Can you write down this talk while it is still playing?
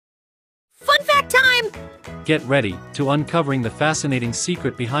Fun fact time! Get ready to uncovering the fascinating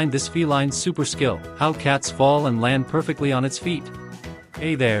secret behind this feline's super skill, how cats fall and land perfectly on its feet.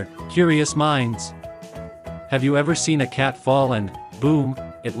 Hey there, curious minds. Have you ever seen a cat fall and, boom,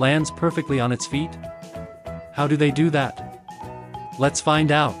 it lands perfectly on its feet? How do they do that? Let's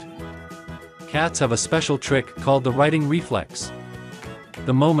find out. Cats have a special trick called the righting reflex.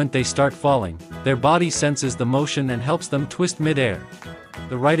 The moment they start falling, their body senses the motion and helps them twist mid-air.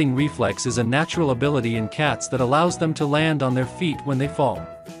 The righting reflex is a natural ability in cats that allows them to land on their feet when they fall.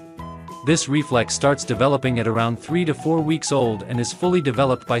 This reflex starts developing at around 3 to 4 weeks old and is fully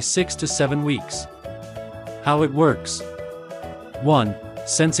developed by 6 to 7 weeks. How it works. 1.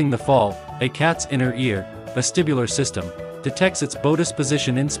 Sensing the fall, a cat's inner ear, vestibular system, detects its botus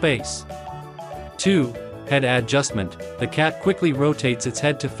position in space. 2. Head adjustment, the cat quickly rotates its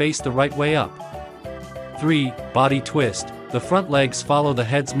head to face the right way up. 3. Body twist, the front legs follow the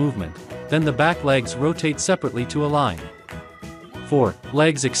head's movement, then the back legs rotate separately to align. 4.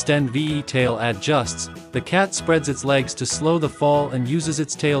 Legs extend VE tail adjusts, the cat spreads its legs to slow the fall and uses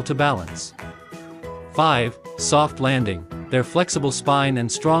its tail to balance. 5. Soft landing, their flexible spine and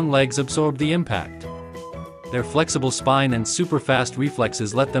strong legs absorb the impact. Their flexible spine and super fast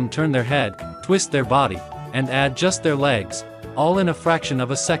reflexes let them turn their head, twist their body, and adjust their legs, all in a fraction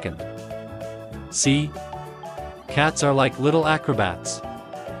of a second. See? Cats are like little acrobats.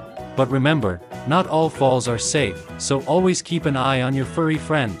 But remember, not all falls are safe, so always keep an eye on your furry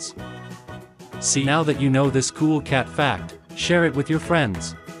friends. See, now that you know this cool cat fact, share it with your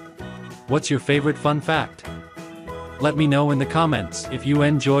friends. What's your favorite fun fact? Let me know in the comments. If you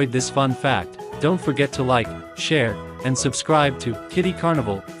enjoyed this fun fact, don't forget to like, share, and subscribe to Kiddie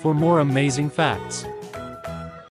Carnival for more amazing facts.